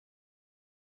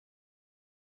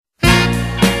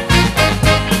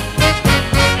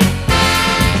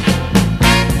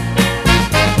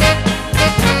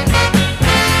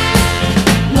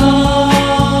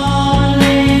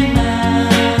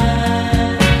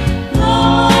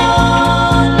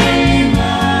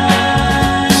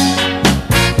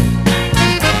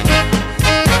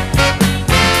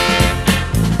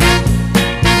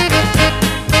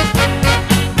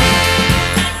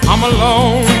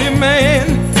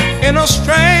in a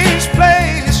strange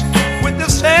place with the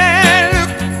sand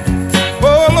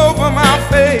all over my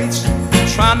face,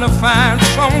 trying to find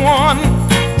someone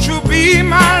to be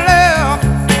my love,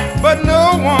 but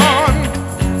no one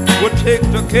would take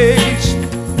the case.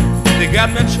 They got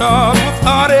me charged with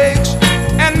heartaches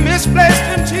and misplaced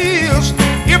in tears.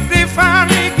 If they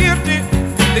find me guilty,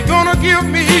 they're gonna give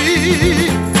me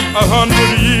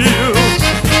 100 years.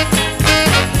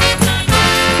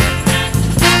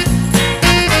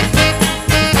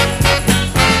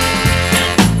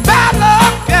 Bad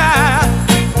luck got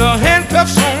the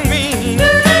handcuffs on me.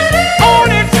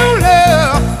 Only true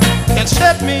love can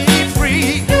set me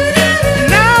free.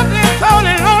 Now they're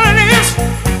calling loneliness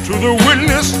to the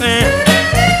witness stand.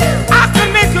 I can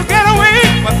make you get away,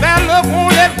 but bad luck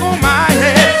won't let go my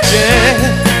head.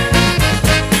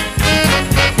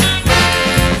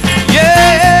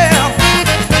 Yeah.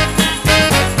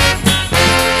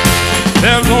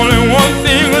 There's only one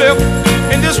thing left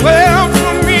in this world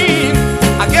for me.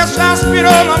 I guess I'll spend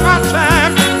all of my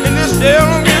time in this jail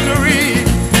of misery.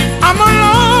 I'm a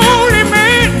lonely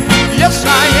man, yes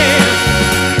I am.